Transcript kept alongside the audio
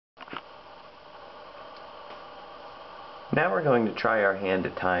Now we're going to try our hand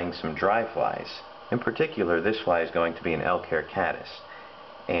at tying some dry flies. In particular, this fly is going to be an elk-hair caddis.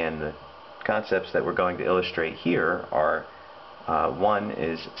 And the concepts that we're going to illustrate here are, one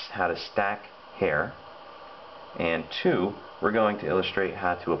is how to stack hair, and two, we're going to illustrate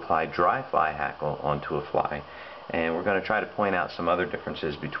how to apply dry fly hackle onto a fly. And we're going to try to point out some other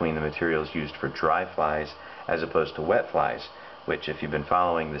differences between the materials used for dry flies as opposed to wet flies, which, if you've been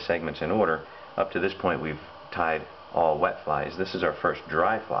following the segments in order, up to this point we've tied all wet flies. This is our first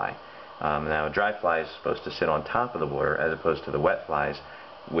dry fly. Now, a dry fly is supposed to sit on top of the water as opposed to the wet flies,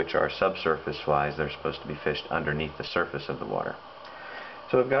 which are subsurface flies. They're supposed to be fished underneath the surface of the water.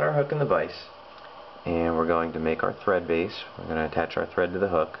 So we've got our hook and the vise, and we're going to make our thread base. We're going to attach our thread to the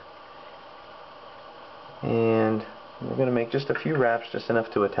hook, and we're going to make just a few wraps, just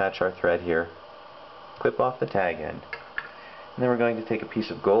enough to attach our thread here, clip off the tag end, and then we're going to take a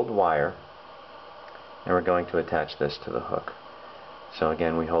piece of gold wire and we're going to attach this to the hook. So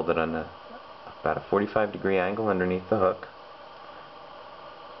again, we hold it on about a 45-degree angle underneath the hook,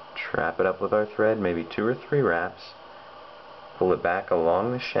 trap it up with our thread, maybe 2 or 3 wraps, pull it back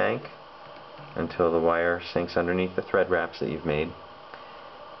along the shank until the wire sinks underneath the thread wraps that you've made.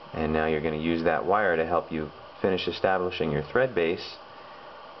 And now you're going to use that wire to help you finish establishing your thread base,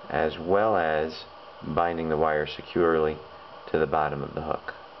 as well as binding the wire securely to the bottom of the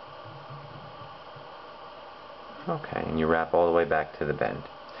hook. Okay, and you wrap all the way back to the bend.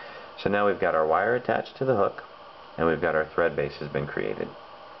 So now we've got our wire attached to the hook, and we've got our thread base has been created.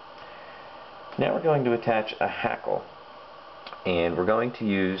 Now we're going to attach a hackle, and we're going to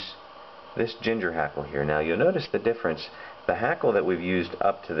use this ginger hackle here. Now you'll notice the difference. The hackle that we've used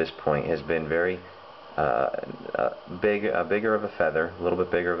up to this point has been very bigger of a feather, a little bit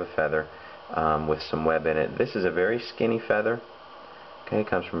bigger of a feather, with some web in it. This is a very skinny feather. Okay, it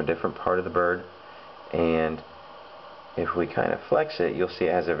comes from a different part of the bird, and if we kind of flex it, you'll see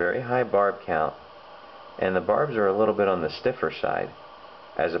it has a very high barb count, and the barbs are a little bit on the stiffer side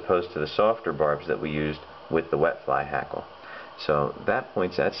as opposed to the softer barbs that we used with the wet fly hackle. So that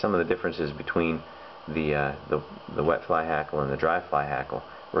points at some of the differences between the wet fly hackle and the dry fly hackle.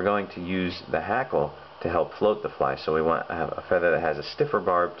 We're going to use the hackle to help float the fly, so we want to have a feather that has a stiffer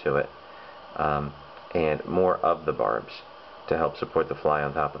barb to it, and more of the barbs to help support the fly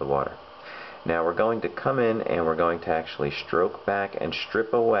on top of the water. Now we're going to come in and we're going to actually stroke back and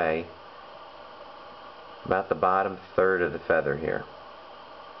strip away about the bottom third of the feather here.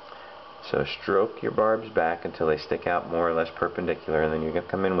 So stroke your barbs back until they stick out more or less perpendicular, and then you're going to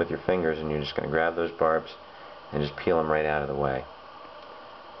come in with your fingers and you're just going to grab those barbs and just peel them right out of the way.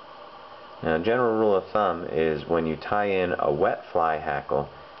 Now, a general rule of thumb is when you tie in a wet fly hackle,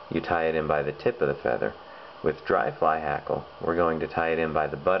 you tie it in by the tip of the feather. With dry fly hackle, we're going to tie it in by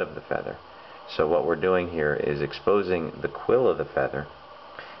the butt of the feather. So what we're doing here is exposing the quill of the feather,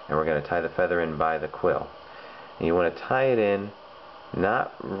 and we're going to tie the feather in by the quill. And you want to tie it in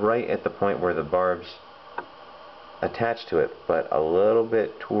not right at the point where the barbs attach to it, but a little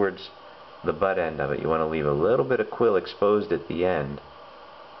bit towards the butt end of it. You want to leave a little bit of quill exposed at the end,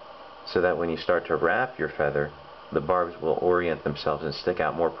 so that when you start to wrap your feather, the barbs will orient themselves and stick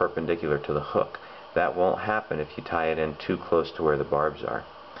out more perpendicular to the hook. That won't happen if you tie it in too close to where the barbs are.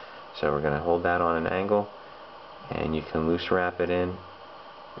 So we're going to hold that on an angle, and you can loose wrap it in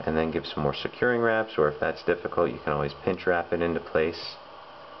and then give some more securing wraps, or if that's difficult you can always pinch wrap it into place.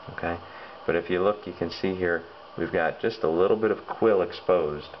 Okay, but if you look, you can see here we've got just a little bit of quill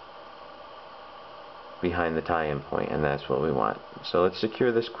exposed behind the tie-in point, and that's what we want. So let's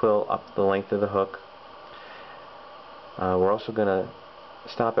secure this quill up the length of the hook. We're also going to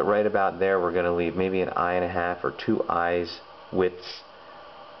stop it right about there. We're going to leave maybe 1.5 eyes or 2 eyes widths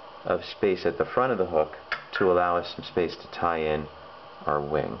of space at the front of the hook to allow us some space to tie in our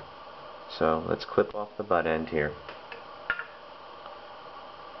wing. So let's clip off the butt end here.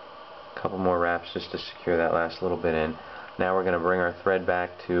 A couple more wraps just to secure that last little bit in. Now we're going to bring our thread back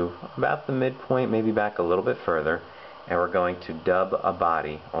to about the midpoint, maybe back a little bit further, and we're going to dub a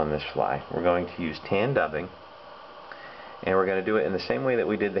body on this fly. We're going to use tan dubbing, and we're going to do it in the same way that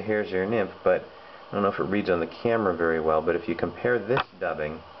we did the hare's ear nymph, but I don't know if it reads on the camera very well, but if you compare this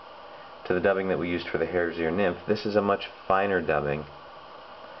dubbing to the dubbing that we used for the hare's ear nymph, this is a much finer dubbing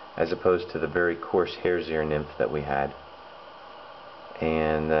as opposed to the very coarse hare's ear nymph that we had.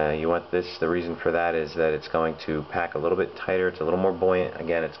 And you want this, the reason for that is that it's going to pack a little bit tighter, it's a little more buoyant.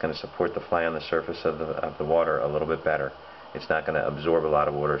 Again, it's going to support the fly on the surface of the water a little bit better. It's not going to absorb a lot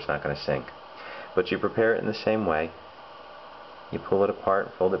of water, it's not going to sink. But you prepare it in the same way. You pull it apart,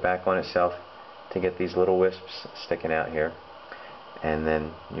 fold it back on itself to get these little wisps sticking out here. And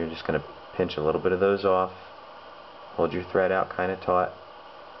then you're just going to pinch a little bit of those off hold your thread out kind of taut,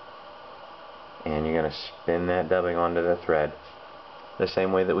 and you're going to spin that dubbing onto the thread the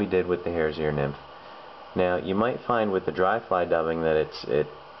same way that we did with the hare's ear nymph. Now you might find with the dry fly dubbing that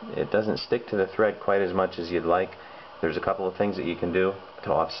it doesn't stick to the thread quite as much as you'd like. There's a couple of things that you can do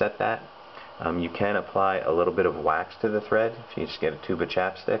to offset that. You can apply a little bit of wax to the thread. If you just get a tube of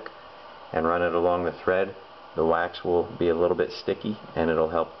chapstick and run it along the thread, the wax will be a little bit sticky and it'll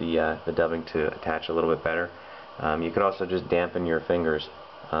help the dubbing to attach a little bit better. You could also just dampen your fingers.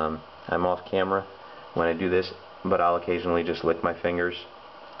 I'm off camera when I do this, but I'll occasionally just lick my fingers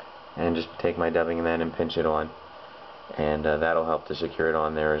and just take my dubbing then and pinch it on, and that'll help to secure it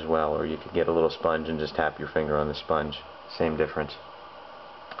on there as well. Or you could get a little sponge and just tap your finger on the sponge. Same difference.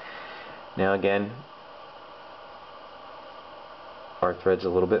 Now again, our thread's a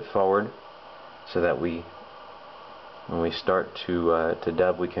little bit forward so that when we start to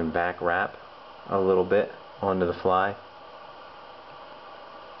dub, we can back wrap a little bit onto the fly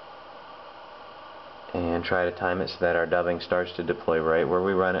and try to time it so that our dubbing starts to deploy right where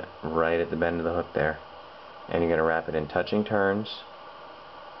we run it, right at the bend of the hook there. And you're going to wrap it in touching turns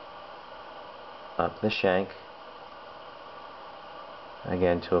up the shank,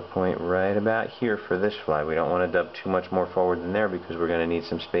 again to a point right about here for this fly. We don't want to dub too much more forward than there because we're going to need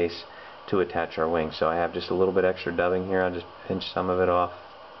some space to attach our wing. So I have just a little bit extra dubbing here. I'll just pinch some of it off,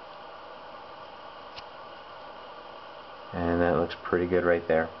 and that looks pretty good right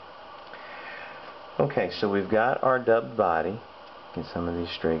there. Okay, so we've got our dubbed body. Get some of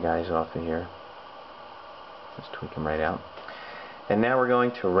these stray guys off of here. Just tweak them right out. And now we're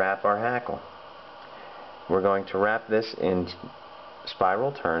going to wrap our hackle. We're going to wrap this in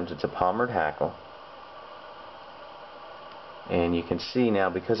spiral turns. It's a palmered hackle. And you can see now,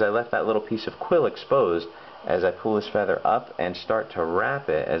 because I left that little piece of quill exposed, as I pull this feather up and start to wrap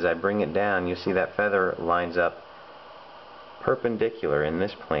it, as I bring it down, you see that feather lines up perpendicular in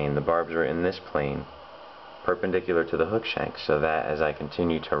this plane. The barbs are in this plane, perpendicular to the hook shank, so that as I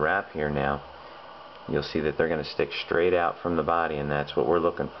continue to wrap here now, you'll see that they're going to stick straight out from the body, and that's what we're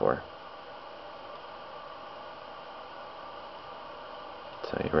looking for.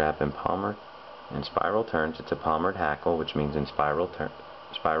 So you wrap in spiral turns. It's a palmered hackle, which means in spiral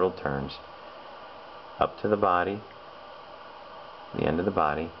turns up to the body, the end of the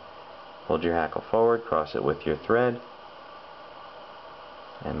body. Hold your hackle forward, cross it with your thread,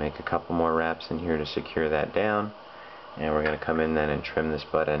 and make a couple more wraps in here to secure that down. And we're going to come in then and trim this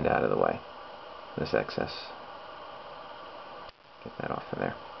butt end out of the way, this excess. Get that off of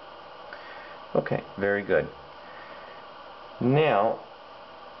there. Okay, very good. Now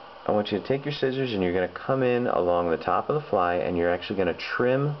I want you to take your scissors and you're going to come in along the top of the fly, and you're actually going to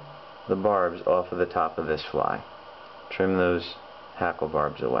trim the barbs off of the top of this fly. Trim those hackle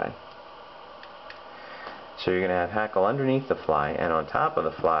barbs away. So you're going to have hackle underneath the fly, and on top of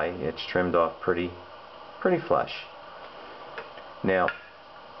the fly it's trimmed off pretty flush. Now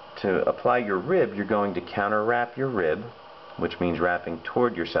to apply your rib, you're going to counter wrap your rib, which means wrapping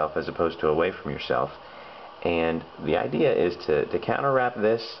toward yourself as opposed to away from yourself. And the idea is to counter wrap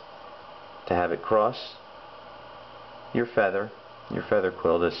this, to have it cross your feather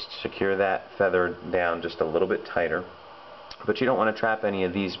quill, to secure that feather down just a little bit tighter. But you don't want to trap any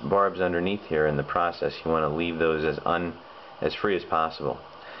of these barbs underneath here in the process. You want to leave those as free as possible.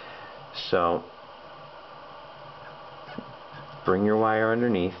 So bring your wire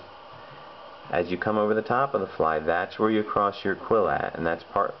underneath. As you come over the top of the fly, that's where you cross your quill at, and that's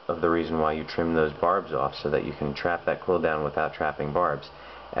part of the reason why you trim those barbs off, so that you can trap that quill down without trapping barbs.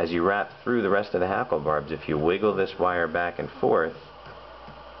 As you wrap through the rest of the hackle barbs, if you wiggle this wire back and forth,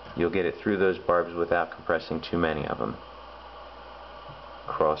 you'll get it through those barbs without compressing too many of them.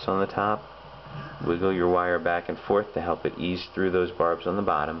 Cross on the top, wiggle your wire back and forth to help it ease through those barbs on the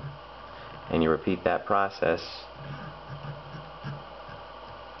bottom, and you repeat that process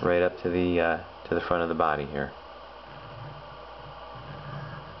right up to the front of the body here.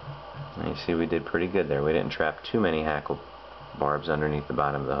 And you see we did pretty good there. We didn't trap too many hackle barbs underneath the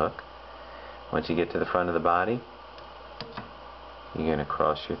bottom of the hook. Once you get to the front of the body, you're going to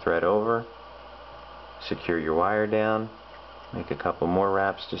cross your thread over, secure your wire down, make a couple more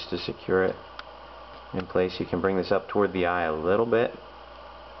wraps just to secure it in place. You can bring this up toward the eye a little bit,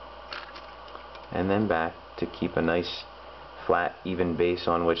 and then back to keep a nice flat, even base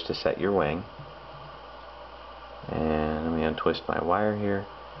on which to set your wing. And let me untwist my wire here.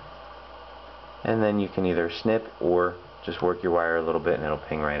 And then you can either snip or just work your wire a little bit and it'll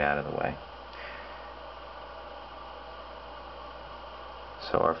ping right out of the way.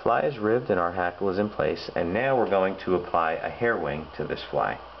 So our fly is ribbed and our hackle is in place, and now we're going to apply a hair wing to this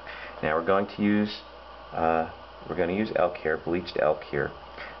fly. Now we're going to use we're going to use elk hair, bleached elk here.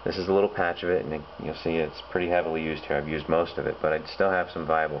 This is a little patch of it, and you'll see it's pretty heavily used here. I've used most of it, but I still have some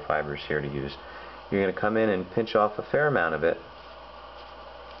viable fibers here to use. You're going to come in and pinch off a fair amount of it.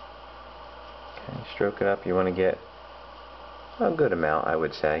 Okay, stroke it up. You want to get a good amount, I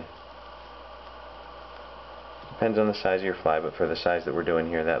would say. Depends on the size of your fly, but for the size that we're doing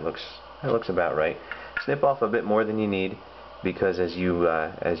here, that looks about right. Snip off a bit more than you need, because as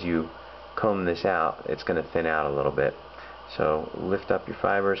you comb this out, it's going to thin out a little bit. So lift up your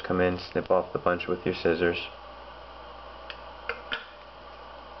fibers, come in, snip off the bunch with your scissors,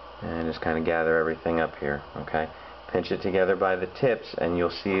 and just kind of gather everything up here. Okay, pinch it together by the tips, and you'll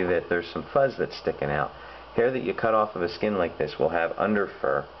see that there's some fuzz that's sticking out. Hair that you cut off of a skin like this will have under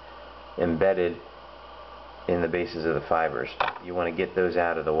fur embedded in the bases of the fibers. You want to get those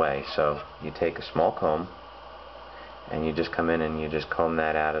out of the way, so you take a small comb and you just come in and you just comb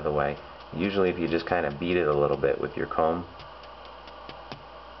that out of the way. Usually if you just kind of beat it a little bit with your comb,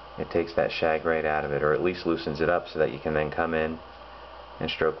 it takes that shag right out of it, or at least loosens it up, so that you can then come in and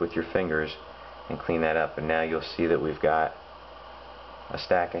stroke with your fingers and clean that up. And now you'll see that we've got a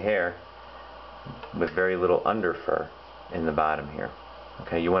stack of hair with very little underfur in the bottom here.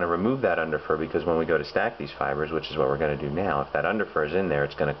 Okay, you want to remove that underfur, because when we go to stack these fibers, which is what we're going to do now, if that underfur is in there,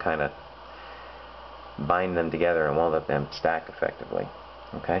 it's going to kind of bind them together and won't let them stack effectively.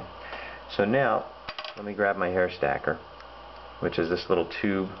 Okay, so now let me grab my hair stacker, which is this little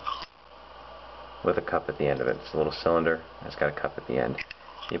tube with a cup at the end of it. It's a little cylinder, it's got a cup at the end.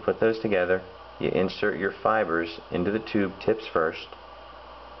 You put those together, you insert your fibers into the tube, tips first,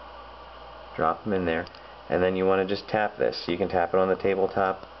 drop them in there, and then you want to just tap this. You can tap it on the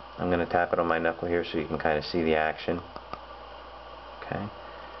tabletop. I'm going to tap it on my knuckle here so you can kind of see the action. Okay,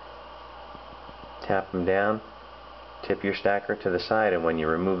 tap them down, tip your stacker to the side, and when you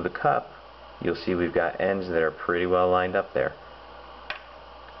remove the cup, you'll see we've got ends that are pretty well lined up there.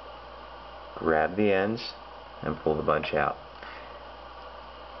 Grab the ends and pull the bunch out.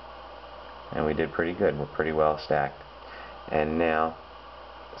 And we did pretty good. We're pretty well stacked. And now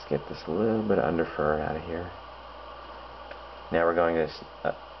let's get this little bit of underfur out of here. Now we're going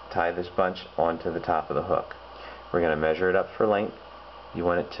to tie this bunch onto the top of the hook. We're going to measure it up for length. You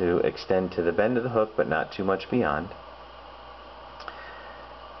want it to extend to the bend of the hook, but not too much beyond.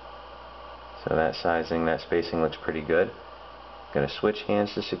 So that sizing, that spacing looks pretty good. Going to switch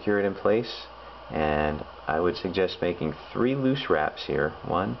hands to secure it in place, and I would suggest making 3 loose wraps here.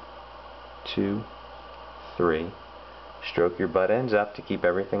 1, 2, 3. Stroke your butt ends up to keep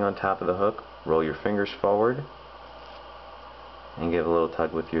everything on top of the hook. Roll your fingers forward and give a little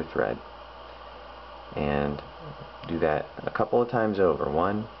tug with your thread. And do that a couple of times over.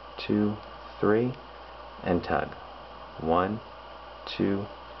 1, 2, 3, and tug. 1, 2,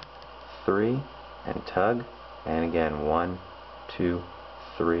 3, and tug. And again, 1, 2,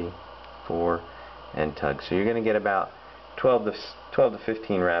 3, 4, and tug. So you're going to get about 12 to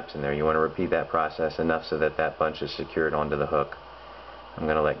 15 wraps in there. You want to repeat that process enough so that that bunch is secured onto the hook. I'm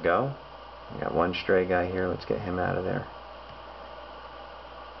going to let go. We got one stray guy here. Let's get him out of there.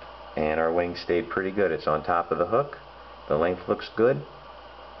 And our wing stayed pretty good. It's on top of the hook. The length looks good,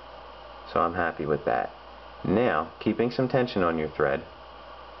 so I'm happy with that. Now, keeping some tension on your thread,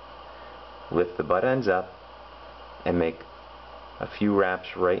 lift the butt ends up and make a few wraps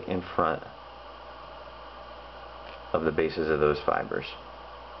right in front of the bases of those fibers.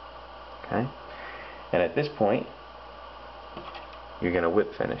 Okay? And at this point, you're going to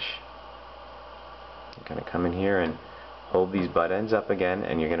whip finish. You're going to come in here and hold these butt ends up again,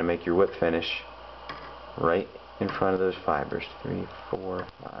 and you're going to make your whip finish right in front of those fibers. 3, 4,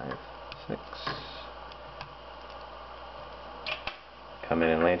 5, 6. Come in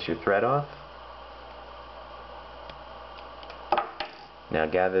and lance your thread off. Now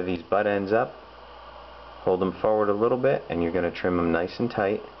gather these butt ends up, hold them forward a little bit, and you're going to trim them nice and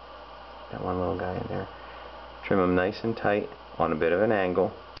tight. Got one little guy in there. Trim them nice and tight on a bit of an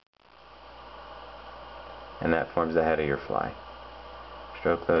angle, and that forms the head of your fly.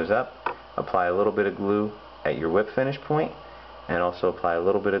 Stroke those up, apply a little bit of glue at your whip finish point, and also apply a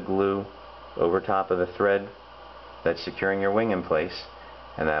little bit of glue over top of the thread that's securing your wing in place,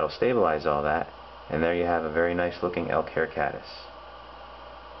 and that'll stabilize all that, and there you have a very nice looking elk hair caddis.